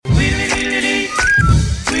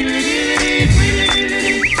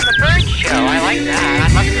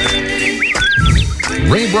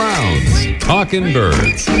Talking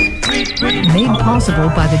Birds. Made possible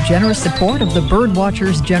by the generous support of the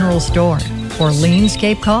Birdwatchers General Store, Orleans,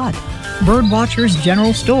 Cape Cod.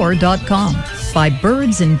 Birdwatchersgeneralstore.com. By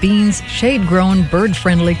Birds and Beans shade-grown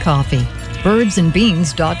bird-friendly coffee.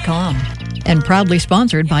 Birdsandbeans.com. And proudly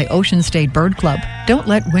sponsored by Ocean State Bird Club. Don't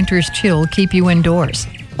let winter's chill keep you indoors.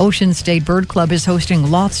 Ocean State Bird Club is hosting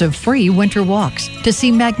lots of free winter walks to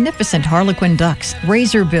see magnificent harlequin ducks,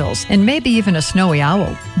 razorbills, and maybe even a snowy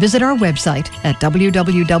owl. Visit our website at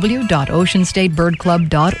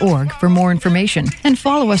www.oceanstatebirdclub.org for more information and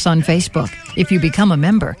follow us on Facebook. If you become a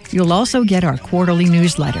member, you'll also get our quarterly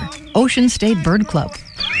newsletter, Ocean State Bird Club.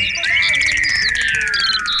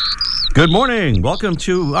 Good morning. Welcome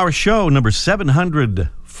to our show, number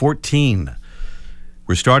 714.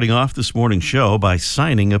 We're starting off this morning's show by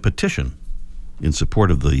signing a petition in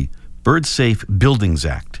support of the Bird Safe Buildings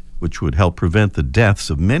Act, which would help prevent the deaths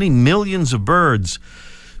of many millions of birds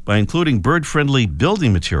by including bird-friendly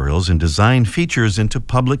building materials and design features into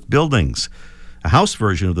public buildings. A House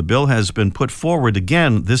version of the bill has been put forward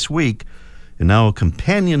again this week, and now a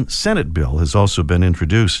companion Senate bill has also been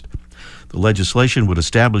introduced. The legislation would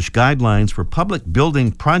establish guidelines for public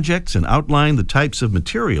building projects and outline the types of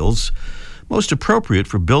materials most appropriate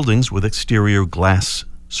for buildings with exterior glass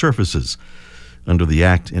surfaces. Under the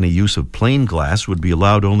Act, any use of plain glass would be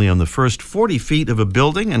allowed only on the first 40 feet of a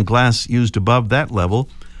building, and glass used above that level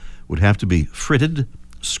would have to be fritted,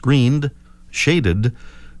 screened, shaded,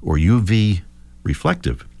 or UV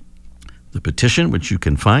reflective. The petition, which you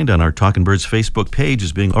can find on our Talkin' Birds Facebook page,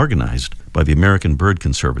 is being organized by the American Bird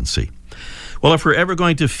Conservancy. Well, if we're ever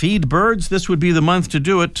going to feed birds, this would be the month to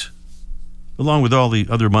do it. Along with all the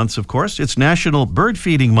other months, of course. It's National Bird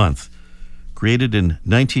Feeding Month, created in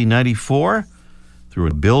 1994 through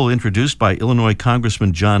a bill introduced by Illinois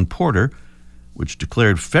Congressman John Porter, which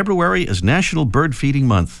declared February as National Bird Feeding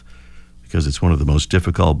Month because it's one of the most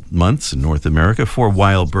difficult months in North America for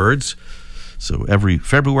wild birds. So every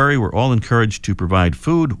February, we're all encouraged to provide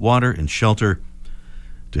food, water, and shelter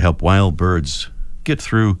to help wild birds get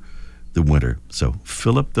through the winter. So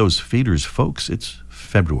fill up those feeders, folks. It's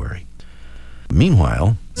February.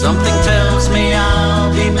 Meanwhile, something tells me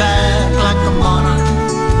I'll be back like a monarch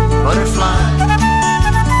butterfly.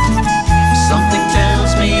 Something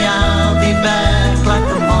tells me I'll be back like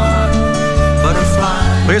a monarch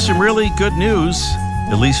butterfly. Here's some really good news,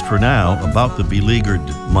 at least for now, about the beleaguered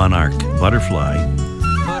monarch butterfly.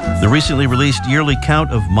 The recently released yearly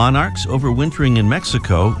count of monarchs overwintering in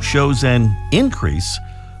Mexico shows an increase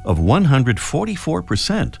of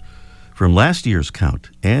 144%. from last year's count,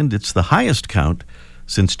 and it's the highest count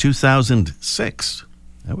since 2006.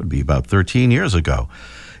 That would be about 13 years ago.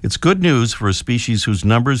 It's good news for a species whose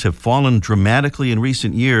numbers have fallen dramatically in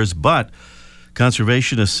recent years, but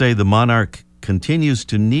conservationists say the monarch continues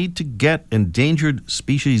to need to get Endangered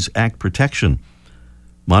Species Act protection.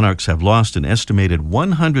 Monarchs have lost an estimated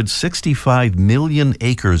 165 million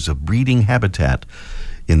acres of breeding habitat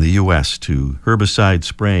in the U.S. to herbicide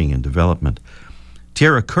spraying and development.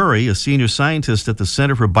 Tara Curry, a senior scientist at the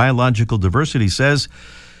Center for Biological Diversity, says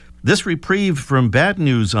this reprieve from bad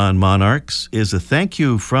news on monarchs is a thank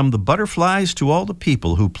you from the butterflies to all the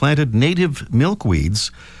people who planted native milkweeds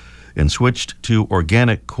and switched to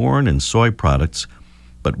organic corn and soy products.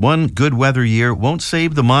 But one good weather year won't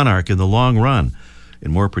save the monarch in the long run,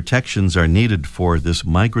 and more protections are needed for this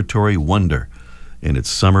migratory wonder in its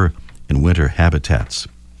summer and winter habitats.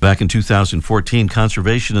 Back in 2014,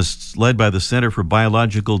 conservationists led by the Center for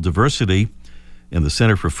Biological Diversity and the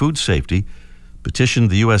Center for Food Safety petitioned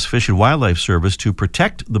the U.S. Fish and Wildlife Service to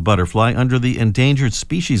protect the butterfly under the Endangered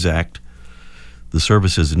Species Act. The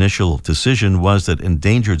service's initial decision was that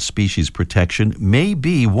endangered species protection may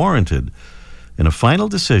be warranted, and a final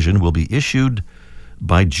decision will be issued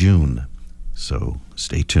by June. So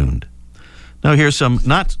stay tuned. Now here's some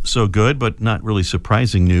not so good but not really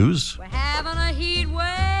surprising news. We're having a heat wave,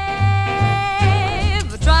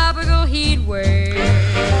 a tropical heat wave.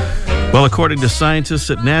 Well, according to scientists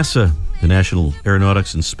at NASA, the National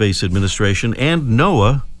Aeronautics and Space Administration, and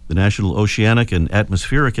NOAA, the National Oceanic and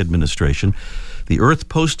Atmospheric Administration, the Earth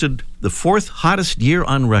posted the fourth hottest year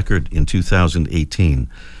on record in 2018.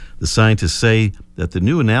 The scientists say that the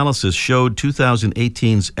new analysis showed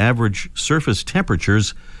 2018's average surface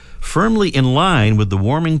temperatures firmly in line with the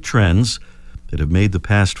warming trends that have made the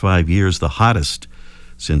past 5 years the hottest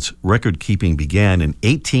since record-keeping began in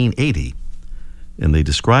 1880. And they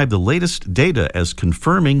describe the latest data as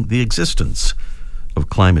confirming the existence of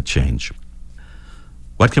climate change.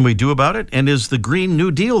 What can we do about it? And is the Green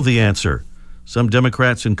New Deal the answer? Some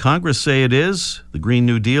Democrats in Congress say it is. The Green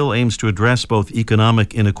New Deal aims to address both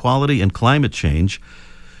economic inequality and climate change.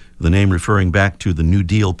 the name referring back to the New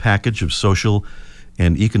Deal package of social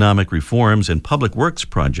and economic reforms and public works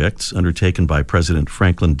projects undertaken by President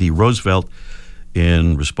Franklin D. Roosevelt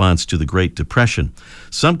in response to the Great Depression.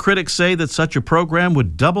 Some critics say that such a program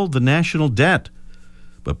would double the national debt,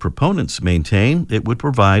 but proponents maintain it would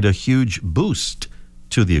provide a huge boost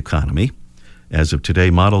to the economy. As of today,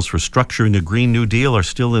 models for structuring a Green New Deal are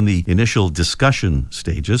still in the initial discussion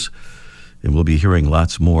stages, and we'll be hearing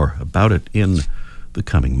lots more about it in the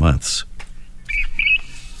coming months.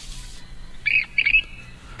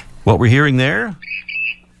 What we're hearing there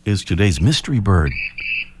is today's Mystery Bird.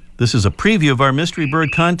 This is a preview of our Mystery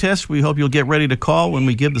Bird contest. We hope you'll get ready to call when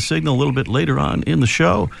we give the signal a little bit later on in the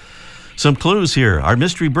show. Some clues here. Our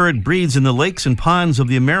Mystery Bird breeds in the lakes and ponds of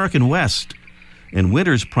the American West and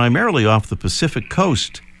winters primarily off the Pacific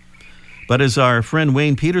coast. But as our friend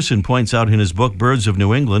Wayne Peterson points out in his book, Birds of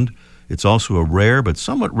New England, it's also a rare but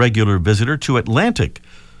somewhat regular visitor to Atlantic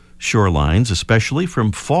shorelines, especially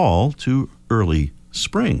from fall to early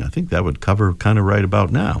spring. I think that would cover kind of right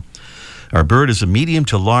about now. Our bird is a medium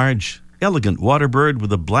to large, elegant water bird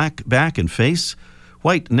with a black back and face,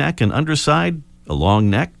 white neck and underside, a long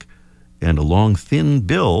neck, and a long thin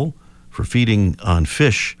bill for feeding on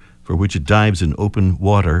fish, for which it dives in open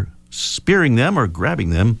water, spearing them or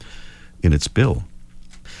grabbing them in its bill.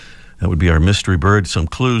 That would be our mystery bird. Some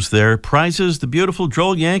clues there. Prizes, the beautiful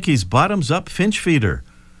Droll Yankees bottoms-up finch feeder.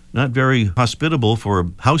 Not very hospitable for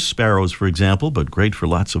house sparrows, for example, but great for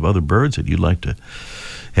lots of other birds that you'd like to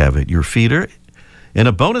have at your feeder. And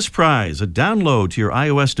a bonus prize, a download to your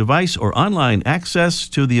iOS device or online access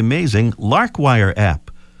to the amazing Larkwire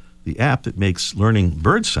app, the app that makes learning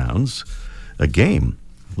bird sounds a game.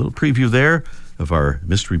 A little preview there of our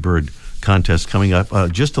Mystery Bird contest coming up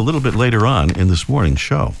just a little bit later on in this morning's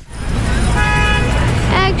show.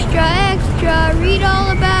 Extra, extra, read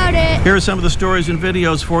all about it. Here are some of the stories and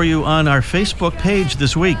videos for you on our Facebook page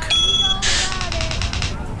this week.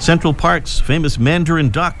 Central Park's famous mandarin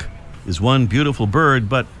duck is one beautiful bird,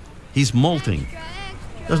 but he's molting.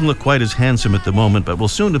 Doesn't look quite as handsome at the moment, but will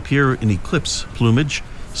soon appear in eclipse plumage,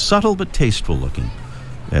 subtle but tasteful looking,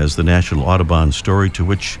 as the National Audubon story, to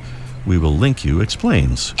which we will link you,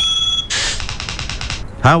 explains.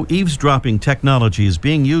 How eavesdropping technology is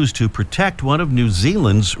being used to protect one of New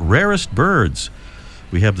Zealand's rarest birds.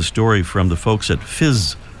 We have the story from the folks at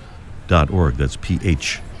phys.org. That's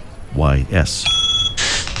Phys.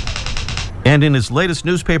 And in his latest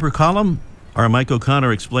newspaper column, our Mike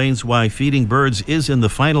O'Connor explains why feeding birds is, in the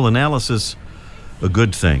final analysis, a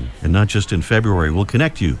good thing, and not just in February. We'll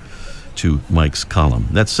connect you to Mike's column.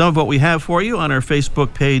 That's some of what we have for you on our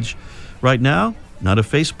Facebook page right now. Not a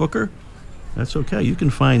Facebooker? That's okay. You can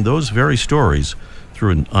find those very stories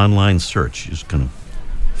through an online search. You're just going to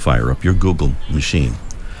fire up your Google machine.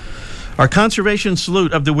 Our conservation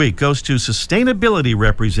salute of the week goes to sustainability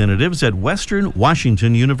representatives at Western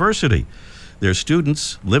Washington University. They're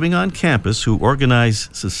students living on campus who organize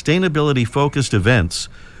sustainability-focused events,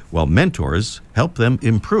 while mentors help them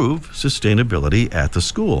improve sustainability at the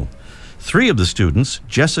school. 3 of the students,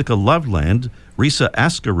 Jessica Loveland, Risa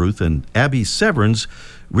Askeruth, and Abby Severns,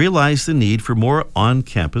 realized the need for more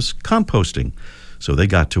on-campus composting. So they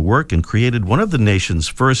got to work and created one of the nation's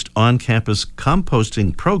first on-campus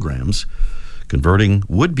composting programs, converting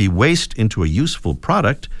would-be waste into a useful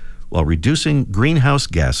product while reducing greenhouse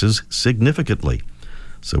gases significantly.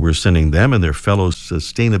 So we're sending them and their fellow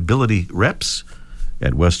sustainability reps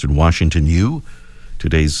at Western Washington U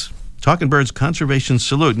today's Talking Birds Conservation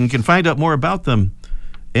Salute. And you can find out more about them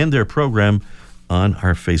and their program on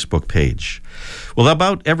our Facebook page. Well,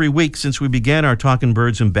 about every week since we began our Talking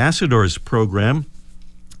Birds Ambassadors program,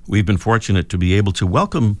 we've been fortunate to be able to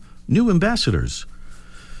welcome new ambassadors.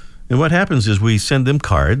 And what happens is we send them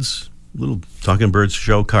cards, little Talking Birds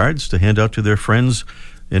show cards, to hand out to their friends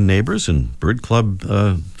and neighbors and Bird Club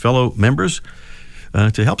fellow members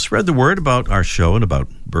to help spread the word about our show and about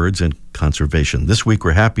birds and conservation. This week,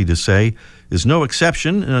 we're happy to say, is no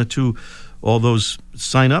exception to all those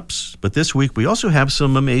sign-ups. But this week, we also have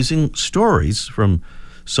some amazing stories from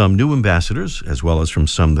some new ambassadors, as well as from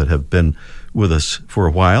some that have been with us for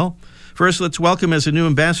a while. First, let's welcome as a new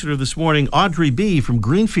ambassador this morning, Audrey B. from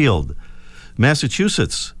Greenfield,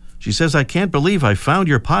 Massachusetts. She says, I can't believe I found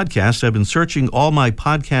your podcast. I've been searching all my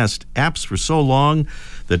podcast apps for so long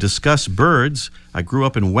that discuss birds. I grew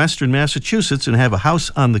up in Western Massachusetts and have a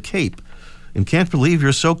house on the Cape, and can't believe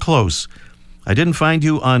you're so close. I didn't find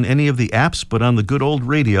you on any of the apps, but on the good old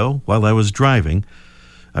radio while I was driving.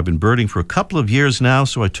 I've been birding for a couple of years now,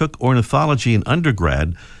 so I took ornithology in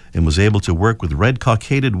undergrad and was able to work with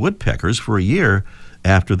red-cockaded woodpeckers for a year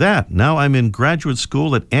after that. Now I'm in graduate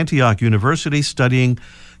school at Antioch University studying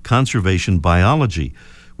conservation biology.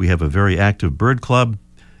 We have a very active bird club,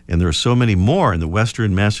 and there are so many more in the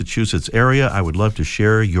western Massachusetts area. I would love to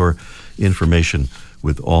share your information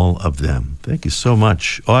with all of them. Thank you so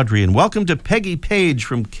much, Audrey. And welcome to Peggy Page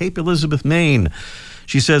from Cape Elizabeth, Maine.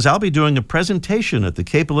 She says, I'll be doing a presentation at the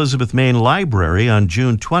Cape Elizabeth, Maine Library on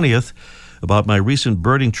June 20th about my recent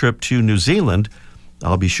birding trip to New Zealand.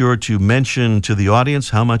 I'll be sure to mention to the audience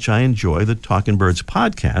how much I enjoy the Talkin' Birds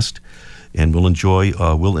podcast, and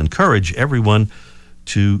will encourage everyone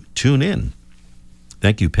to tune in.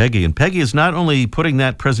 Thank you, Peggy. And Peggy is not only putting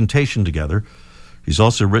that presentation together, she's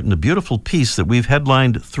also written a beautiful piece that we've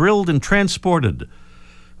headlined Thrilled and Transported,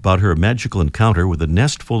 about her magical encounter with a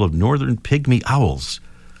nest full of northern pygmy owls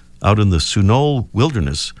out in the Sunol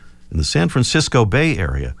Wilderness in the San Francisco Bay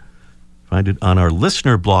Area. Find it on our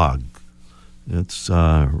listener blog. It's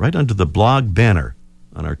right under the blog banner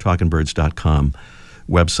on our talkinbirds.com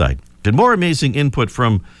website. And more amazing input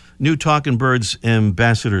from new Talkin' Birds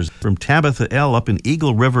ambassadors, from Tabitha L. up in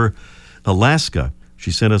Eagle River, Alaska.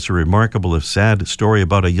 She sent us a remarkable, if sad, story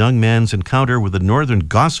about a young man's encounter with a northern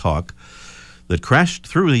goshawk that crashed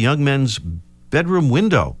through the young man's bedroom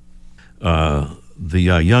window. The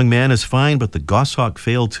young man is fine, but the goshawk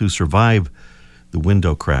failed to survive the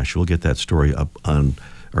window crash. We'll get that story up on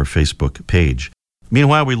our Facebook page.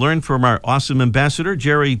 Meanwhile, we learned from our awesome ambassador,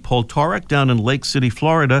 Jerry Poltorek, down in Lake City,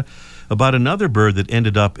 Florida, about another bird that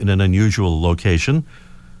ended up in an unusual location,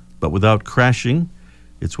 but without crashing.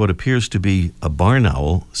 It's what appears to be a barn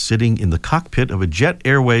owl sitting in the cockpit of a Jet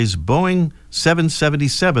Airways Boeing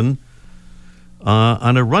 777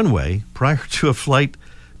 on a runway prior to a flight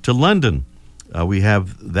to London. We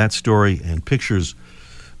have that story and pictures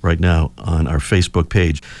right now on our Facebook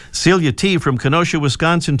page. Celia T. from Kenosha,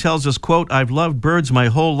 Wisconsin tells us, quote, I've loved birds my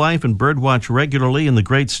whole life and birdwatch regularly in the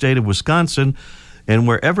great state of Wisconsin and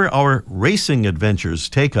wherever our racing adventures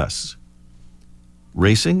take us.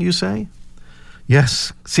 Racing, you say?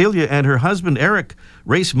 Yes, Celia and her husband Eric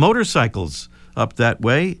race motorcycles up that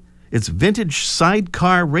way. It's vintage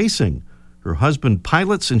sidecar racing. Her husband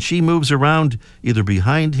pilots and she moves around either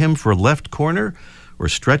behind him for a left corner or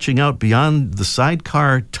stretching out beyond the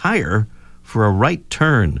sidecar tire for a right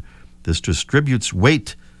turn. This distributes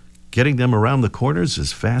weight, getting them around the corners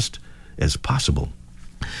as fast as possible.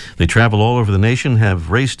 They travel all over the nation, have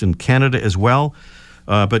raced in Canada as well.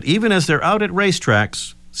 But even as they're out at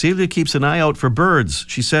racetracks, Celia keeps an eye out for birds.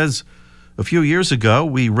 She says, a few years ago,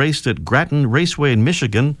 we raced at Grattan Raceway in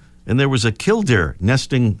Michigan, and there was a killdeer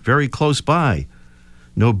nesting very close by.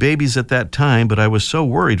 No babies at that time, but I was so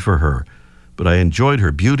worried for her. But I enjoyed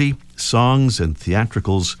her beauty, songs, and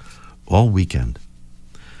theatricals all weekend.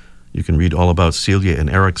 You can read all about Celia and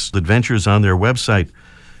Eric's adventures on their website.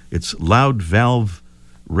 It's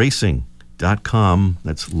loudvalveracing.com.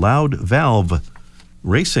 That's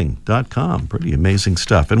loudvalveracing.com. Pretty amazing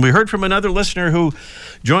stuff. And we heard from another listener who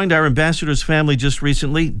joined our ambassadors family just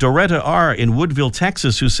recently, Doretta R. in Woodville,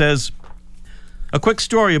 Texas, who says, a quick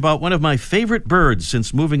story about one of my favorite birds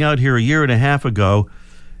since moving out here a year and a half ago.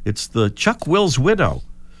 It's the Chuck Will's widow.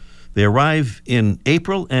 They arrive in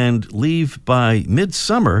April and leave by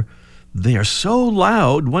midsummer. They are so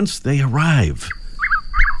loud once they arrive.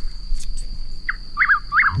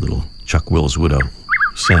 Little Chuck Will's widow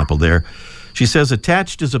sample there. She says,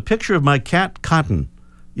 attached is a picture of my cat, Cotton.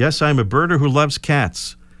 Yes, I'm a birder who loves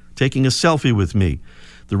cats, taking a selfie with me.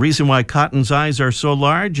 The reason why Cotton's eyes are so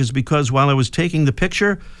large is because while I was taking the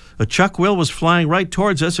picture, a Chuck Will was flying right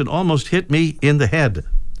towards us and almost hit me in the head.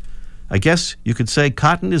 I guess you could say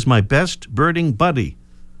Cotton is my best birding buddy.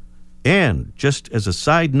 And just as a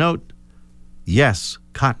side note, yes,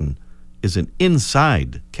 Cotton is an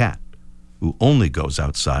inside cat who only goes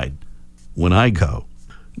outside when I go.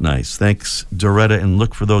 Nice. Thanks, Doretta, and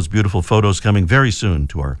look for those beautiful photos coming very soon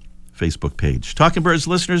to our Facebook page. Talkin' Birds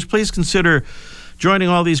listeners, please consider joining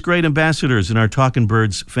all these great ambassadors in our Talkin'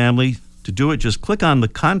 Birds family. To do it, just click on the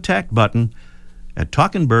contact button at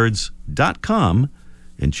talkinbirds.com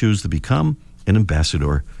and choose the Become an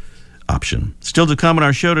Ambassador option. Still to come on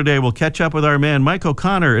our show today, we'll catch up with our man Mike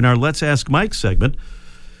O'Connor in our Let's Ask Mike segment,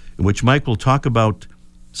 in which Mike will talk about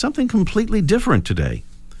something completely different today.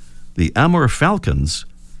 The Amur falcons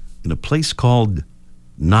in a place called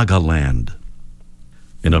Nagaland.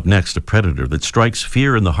 And up next, a predator that strikes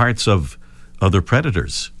fear in the hearts of other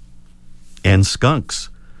predators and skunks.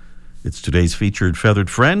 It's today's featured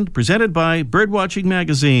feathered friend, presented by Birdwatching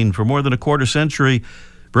Magazine. For more than a quarter century,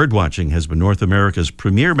 Birdwatching has been North America's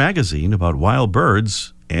premier magazine about wild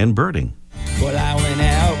birds and birding. Well, I went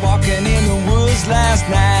out walking in the woods last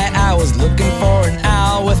night. I was looking for an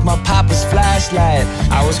owl with my papa's flashlight.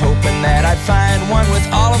 I was hoping that I'd find one with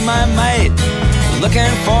all of my might.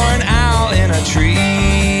 looking for an owl in a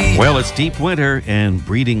tree. Well, it's deep winter, and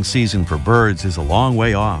breeding season for birds is a long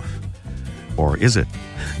way off. Or is it?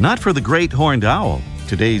 Not for the great horned owl,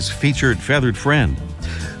 today's featured feathered friend.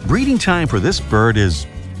 Breeding time for this bird is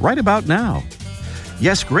right about now.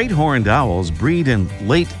 Yes, great horned owls breed in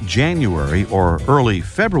late January or early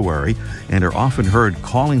February and are often heard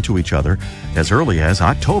calling to each other as early as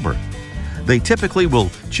October. They typically will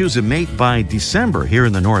choose a mate by December here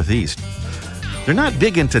in the Northeast. They're not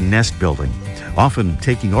big into nest building, often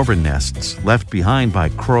taking over nests left behind by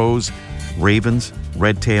crows, ravens,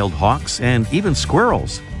 red-tailed hawks, and even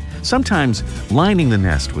squirrels, sometimes lining the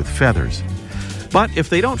nest with feathers. But if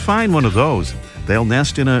they don't find one of those, they'll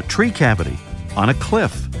nest in a tree cavity, on a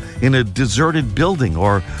cliff, in a deserted building,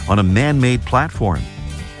 or on a man-made platform.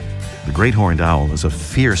 The great horned owl is a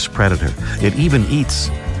fierce predator. It even eats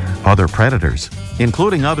other predators,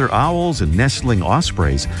 including other owls and nestling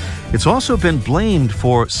ospreys. It's also been blamed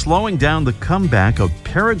for slowing down the comeback of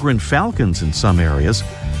peregrine falcons in some areas.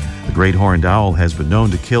 The great horned owl has been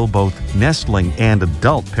known to kill both nestling and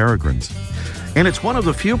adult peregrines. And it's one of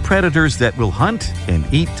the few predators that will hunt and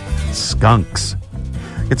eat skunks.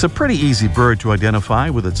 It's a pretty easy bird to identify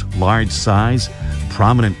with its large size,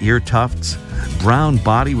 prominent ear tufts, brown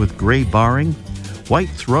body with gray barring,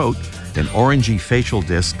 white throat, an orangey facial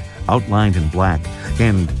disc outlined in black,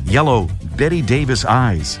 and yellow Betty Davis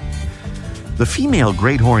eyes. The female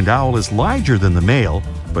great horned owl is larger than the male,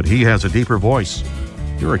 but he has a deeper voice.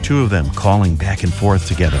 Here are two of them calling back and forth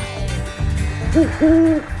together.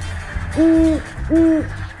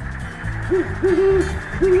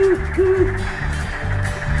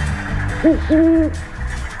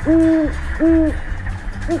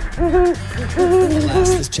 Alas,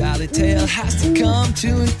 this jolly tale has to come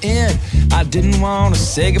to an end. I didn't want to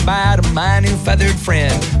say goodbye to my new feathered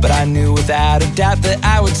friend, but I knew without a doubt that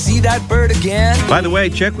I would see that bird again. By the way,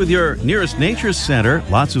 check with your nearest nature center.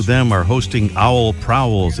 Lots of them are hosting owl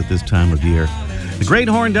prowls at this time of year. The great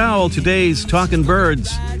horned owl, today's Talkin'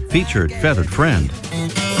 Birds featured feathered friend.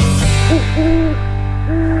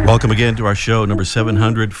 Welcome again to our show, number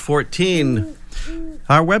 714.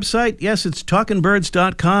 Our website, yes, it's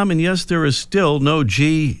talkinbirds.com, and yes, there is still no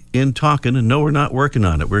G in talkin', and no, we're not working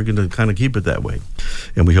on it. We're going to kind of keep it that way.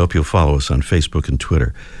 And we hope you'll follow us on Facebook and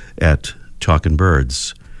Twitter at Talkin'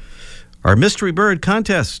 Birds. Our Mystery Bird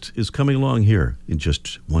Contest is coming along here in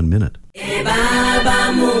just 1 minute.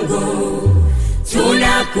 Baba Mungu,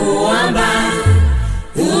 tunakuomba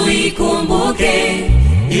uikumbuke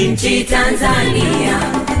nchi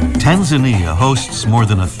Tanzania. Tanzania hosts more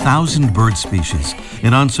than 1,000 bird species,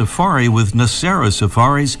 and on safari with Nasera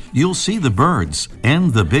Safaris, you'll see the birds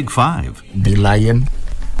and the Big Five. The lion,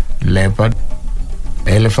 leopard,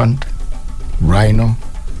 elephant, rhino,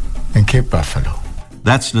 and Cape buffalo.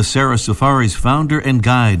 That's Nasera Safaris founder and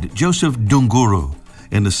guide, Joseph Dunguru.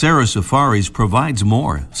 And Nasera Safaris provides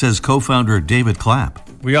more, says co-founder David Clapp.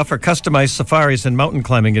 We offer customized safaris and mountain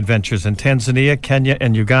climbing adventures in Tanzania, Kenya,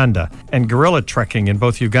 and Uganda, and gorilla trekking in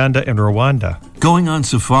both Uganda and Rwanda. Going on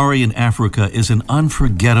safari in Africa is an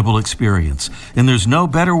unforgettable experience, and there's no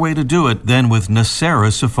better way to do it than with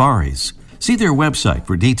Nasera Safaris. See their website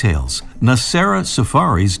for details,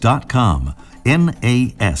 naserasafaris.com,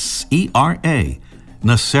 N-A-S-E-R-A,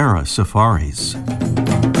 Nasera Safaris.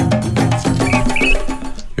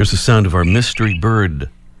 Here's the sound of our mystery bird.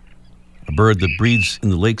 A bird that breeds in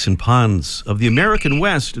the lakes and ponds of the American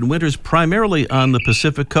West and winters primarily on the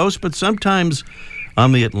Pacific coast, but sometimes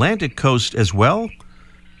on the Atlantic coast as well,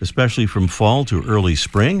 especially from fall to early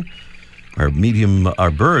spring. Our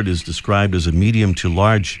bird is described as a medium to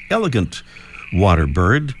large, elegant water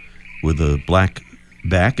bird with a black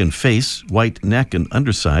back and face, white neck and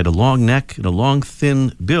underside, a long neck and a long,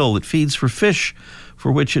 thin bill that feeds for fish, for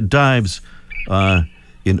which it dives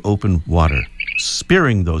in open water,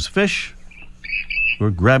 spearing those fish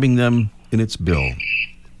or grabbing them in its bill.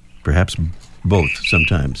 Perhaps both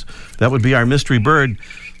sometimes. That would be our mystery bird.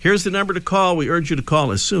 Here's the number to call. We urge you to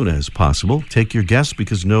call as soon as possible. Take your guess,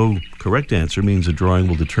 because no correct answer means a drawing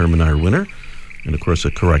will determine our winner. And, of course,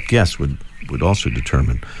 a correct guess would also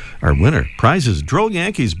determine our winner. Prizes: Droll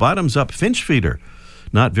Yankees bottoms-up finch feeder.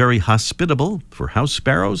 Not very hospitable for house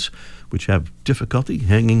sparrows, which have difficulty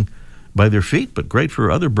hanging by their feet, but great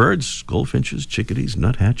for other birds, goldfinches, chickadees,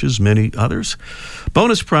 nuthatches, many others.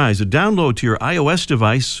 Bonus prize: a download to your iOS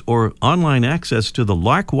device or online access to the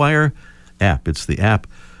Larkwire app. It's the app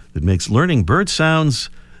that makes learning bird sounds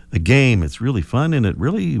a game. It's really fun, and it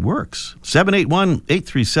really works.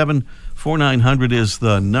 781-837-4900 is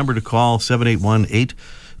the number to call,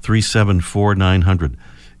 781-837-4900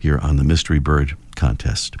 here on the Mystery Bird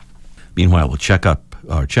Contest. Meanwhile, we'll check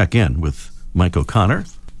in with Mike O'Connor,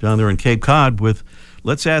 down there in Cape Cod with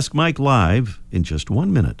Let's Ask Mike Live in just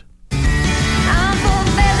 1 minute. I'm for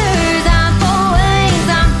feathers, I'm for wings,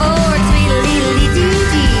 I'm for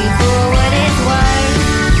tweedledee-dee-dee, for what it's worth.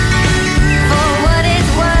 For what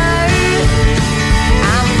it's worth,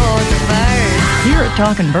 I'm for the birds. Here at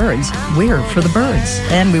Talkin' Birds, we're for the birds.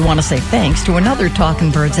 And we want to say thanks to another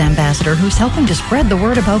Talkin' Birds ambassador who's helping to spread the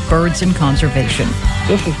word about birds and conservation.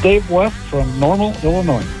 This is Dave West from Normal,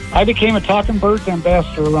 Illinois. I became a Talkin' Birds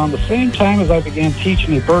ambassador around the same time as I began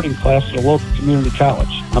teaching a birding class at a local community college.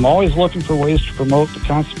 I'm always looking for ways to promote the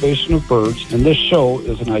conservation of birds, and this show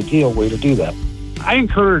is an ideal way to do that. I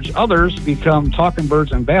encourage others to become Talkin'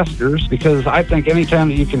 Birds ambassadors because I think anytime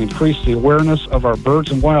that you can increase the awareness of our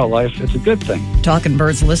birds and wildlife, it's a good thing. Talkin'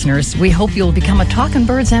 Birds listeners, we hope you'll become a Talkin'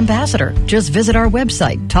 Birds ambassador. Just visit our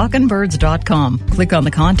website, talkinbirds.com. Click on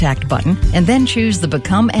the contact button and then choose the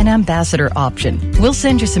Become an Ambassador option. We'll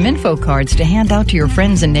send you some info cards to hand out to your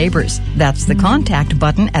friends and neighbors. That's the contact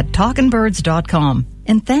button at talkinbirds.com.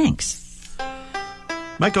 And thanks.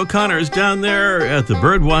 Mike O'Connor is down there at the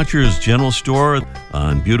Birdwatchers General Store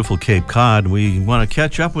on beautiful Cape Cod. We want to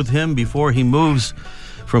catch up with him before he moves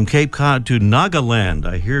from Cape Cod to Nagaland.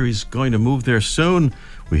 I hear he's going to move there soon.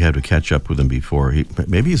 We had to catch up with him before.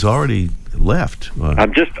 Maybe he's already left.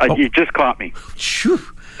 You just caught me. Phew.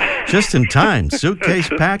 Just in time. Suitcase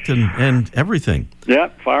packed and everything. Yeah,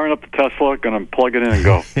 firing up the Tesla, going to plug it in and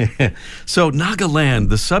go. So Nagaland,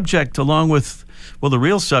 the subject along with... Well, the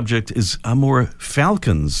real subject is Amur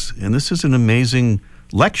falcons, and this is an amazing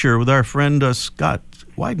lecture with our friend Scott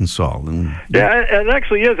Weidensall. Yeah, it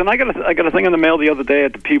actually is. And I got a thing in the mail the other day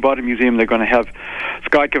at the Peabody Museum. They're going to have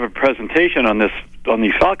Scott give a presentation on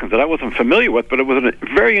these falcons that I wasn't familiar with, but it was a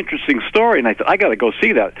very interesting story, and I thought, I got to go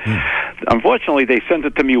see that. Unfortunately, they sent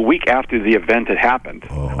it to me a week after the event had happened.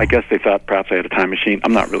 I guess they thought perhaps I had a time machine.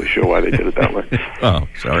 I'm not really sure why they did it that way. Oh,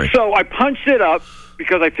 sorry. So I punched it up,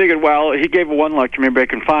 because I figured, well, he gave one lecture, maybe I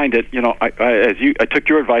can find it. You know, I took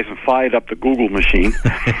your advice and fired up the Google machine.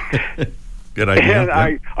 Good idea.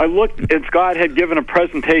 And I looked, and Scott had given a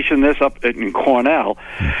presentation up in Cornell.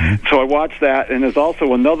 So I watched that, and there's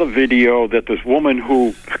also another video that this woman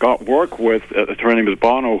who Scott worked with, her name is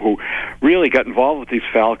Bono, who really got involved with these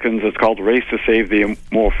falcons. It's called Race to Save the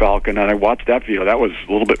Amur Falcon, and I watched that video. That was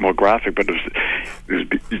a little bit more graphic, but it was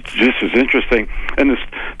just as interesting. And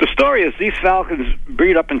the story is these falcons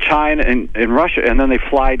breed up in China and in Russia, and then they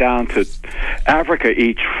fly down to Africa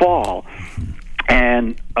each fall.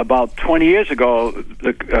 And about 20 years ago,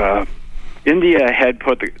 India had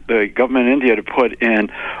the government in India to put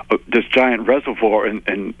in this giant reservoir in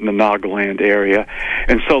the Nagaland area,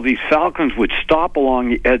 and so these falcons would stop along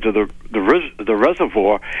the edge of the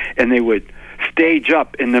reservoir, and they would stage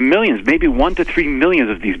up in the millions, maybe 1 to 3 million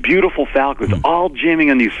of these beautiful falcons, all jamming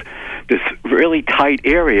in this really tight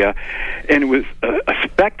area, and it was a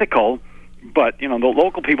spectacle. But, you know, the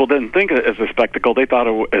local people didn't think of it as a spectacle. They thought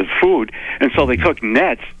it as food. And so they took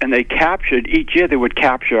nets, and they captured, each year they would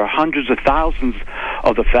capture hundreds of thousands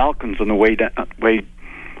of the falcons on the way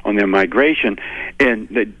on their migration. And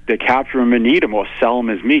they capture them and eat them or sell them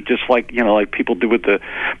as meat, just like, you know, like people did with the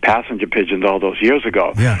passenger pigeons all those years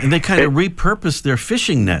ago. Yeah, and they kind of repurposed their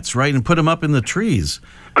fishing nets, right, and put them up in the trees.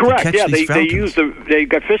 Correct. Yeah, they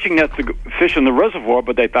got fishing nets to fish in the reservoir,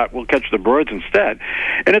 but they thought we'll catch the birds instead.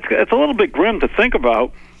 And it's a little bit grim to think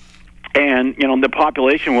about. And you know, the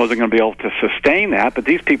population wasn't going to be able to sustain that, but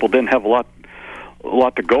these people didn't have a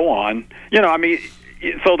lot to go on. You know, I mean,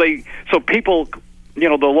 so people, you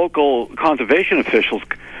know, the local conservation officials,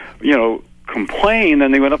 you know, complained,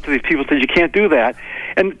 and they went up to these people and said, "You can't do that."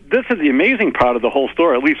 And this is the amazing part of the whole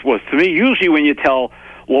story, at least was to me. Usually, when you tell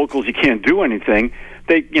locals you can't do anything,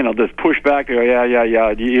 they, you know, just push back. They go, yeah,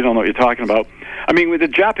 you don't know what you're talking about. I mean, the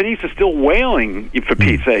Japanese are still whaling, for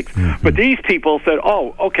Pete's sake. But these people said,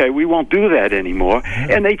 oh, okay, we won't do that anymore.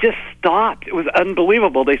 And they just stopped. It was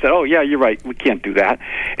unbelievable. They said, oh, yeah, you're right, we can't do that.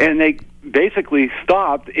 And they basically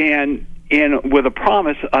stopped, and with a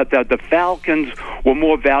promise that the falcons were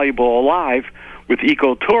more valuable alive with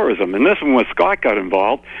ecotourism. And this is when Scott got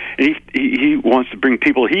involved, and he wants to bring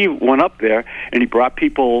people. He went up there, and he brought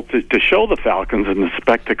people to show the falcons and the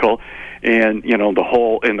spectacle, and, you know,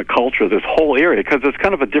 the culture of this whole area, because it's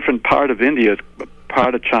kind of a different part of India. It's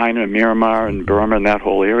part of China, Myanmar, and Burma, and that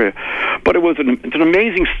whole area. But it's an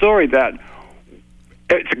amazing story that.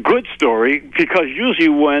 It's a good story because usually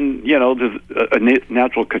when, you know, there's a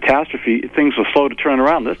natural catastrophe, things are slow to turn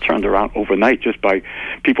around. This turned around overnight just by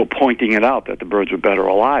people pointing it out that the birds were better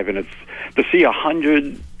alive. And it's to see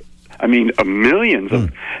I mean, millions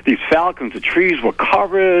of these falcons. The trees were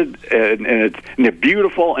covered, and they're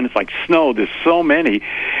beautiful, and it's like snow. There's so many,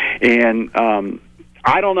 and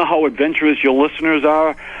I don't know how adventurous your listeners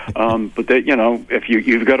are, but they, if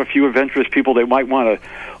you've got a few adventurous people, they might want to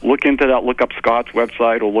look into that. Look up Scott's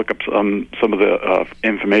website, or look up some of the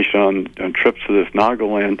information on trips to this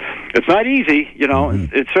Nagaland. It's not easy,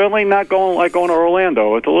 It's certainly not going to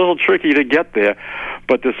Orlando. It's a little tricky to get there,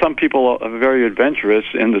 but there's some people are very adventurous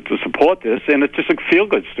and to support this, and it's just a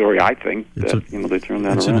feel-good story. I think they turn that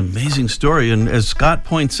around. It's an amazing story, and as Scott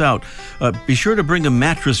points out, be sure to bring a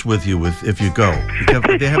mattress with you if you go.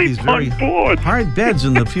 They have these very hard beds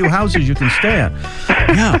in the few houses you can stay at.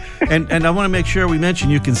 Yeah, and I want to make sure we mention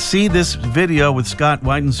you can see this video with Scott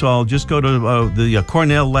Weidensall. Just go to the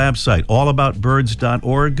Cornell Lab site,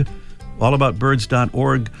 allaboutbirds.org,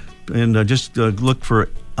 allaboutbirds.org, and just look for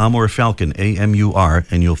Amur Falcon, AMUR,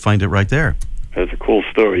 and you'll find it right there. That's a cool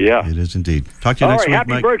story, yeah. It is indeed. Talk to you next week,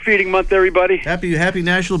 happy Mike. Bird Feeding Month, everybody. Happy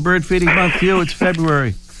National Bird Feeding Month to you. It's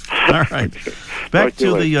February. All right. Back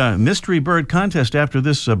to the Mystery Bird Contest after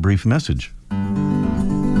this brief message.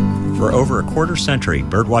 For over a quarter century,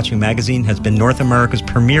 Birdwatching Magazine has been North America's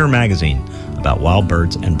premier magazine about wild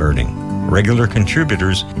birds and birding. Regular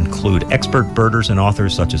contributors include expert birders and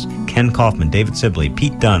authors such as Ken Kaufman, David Sibley,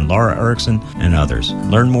 Pete Dunn, Laura Erickson, and others.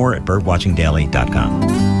 Learn more at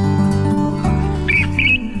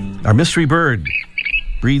birdwatchingdaily.com. Our mystery bird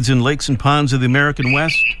breeds in lakes and ponds of the American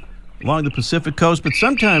West, along the Pacific coast, but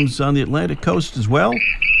sometimes on the Atlantic coast as well,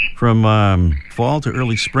 from fall to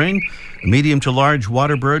early spring. A medium to large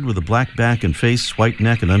water bird with a black back and face, white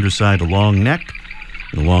neck and underside, a long neck,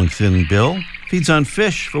 and a long thin bill. Feeds on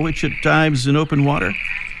fish, for which it dives in open water,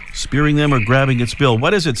 spearing them or grabbing its bill.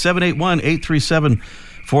 What is it?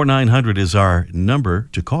 781-837-4900 is our number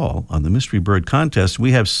to call on the Mystery Bird Contest.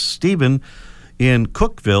 We have Stephen in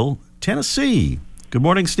Cookeville, Tennessee. Good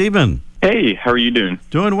morning, Stephen. Hey, how are you doing?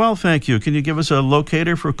 Doing well, thank you. Can you give us a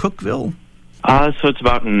locator for Cookeville? So it's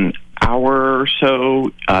about an hour or so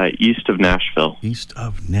east of Nashville. East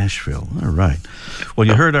of Nashville. All right. Well,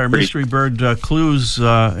 you heard our mystery bird clues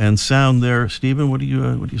and sound there, Stephen. What do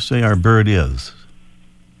you say our bird is?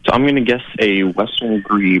 So I'm going to guess a western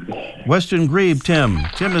grebe. Western grebe, Tim.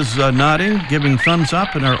 Tim is nodding, giving thumbs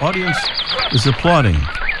up, and our audience is applauding.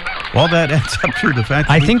 All that adds up to the fact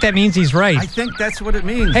I think that means he's right. I think that's what it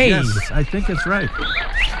means. Hey. Yes, I think it's right.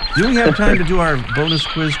 Do we have time to do our bonus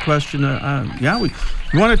quiz question?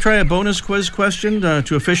 You want to try a bonus quiz question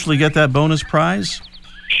to officially get that bonus prize?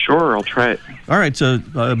 Sure, I'll try it. All right, so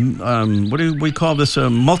what do we call this?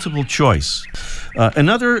 Multiple choice.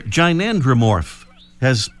 Another gynandromorph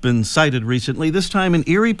has been cited recently, this time in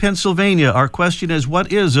Erie, Pennsylvania. Our question is,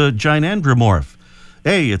 what is a gynandromorph?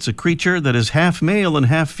 A, it's a creature that is half male and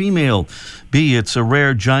half female. B, it's a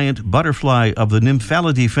rare giant butterfly of the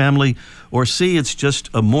Nymphalidae family. Or C, it's just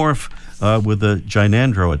a morph with a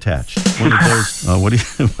gynandro attached. One of those. What do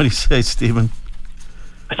you say, Stephen?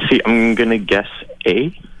 Let's see, I'm going to guess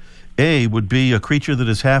A. A would be a creature that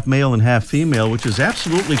is half male and half female, which is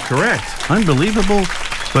absolutely correct. Unbelievable,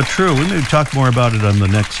 but true. We may talk more about it on the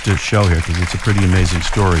next show here because it's a pretty amazing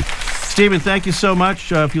story. Stephen, thank you so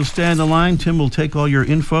much. If you'll stay on the line, Tim will take all your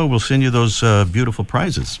info. We'll send you those beautiful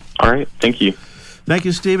prizes. All right. Thank you. Thank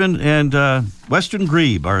you, Stephen. And Western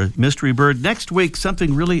grebe, our mystery bird. Next week,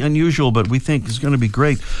 something really unusual, but we think is going to be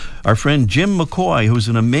great. Our friend Jim McCoy, who's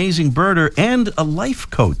an amazing birder and a life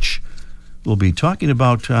coach, will be talking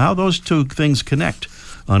about how those two things connect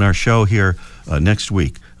on our show here next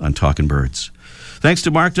week on Talkin' Birds. Thanks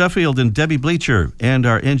to Mark Duffield and Debbie Bleacher and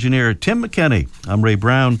our engineer, Tim McKenney. I'm Ray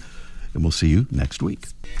Brown, and we'll see you next week.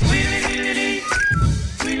 The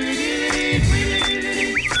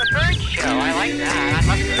bird show, I like that.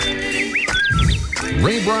 I love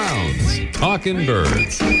Ray Brown's Talkin'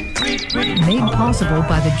 Birds. Made possible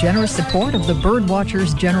by the generous support of the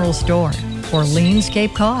Birdwatchers General Store, Orleans,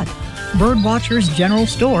 Cape Cod.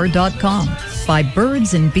 Birdwatchersgeneralstore.com. By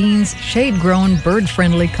Birds and Beans shade-grown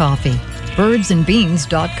bird-friendly coffee.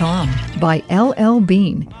 Birdsandbeans.com. By LL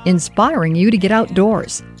Bean, inspiring you to get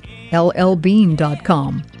outdoors.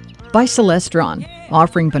 LLbean.com. By Celestron,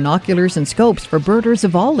 offering binoculars and scopes for birders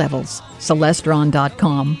of all levels.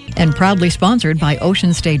 Celestron.com. And proudly sponsored by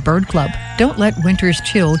Ocean State Bird Club. Don't let winter's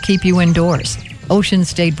chill keep you indoors. Ocean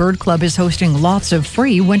State Bird Club is hosting lots of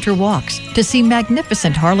free winter walks to see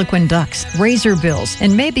magnificent harlequin ducks, razorbills,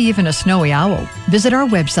 and maybe even a snowy owl. Visit our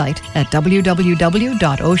website at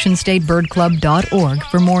www.oceanstatebirdclub.org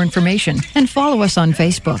for more information and follow us on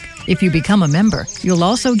Facebook. If you become a member, you'll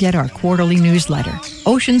also get our quarterly newsletter.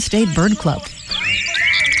 Ocean State Bird Club,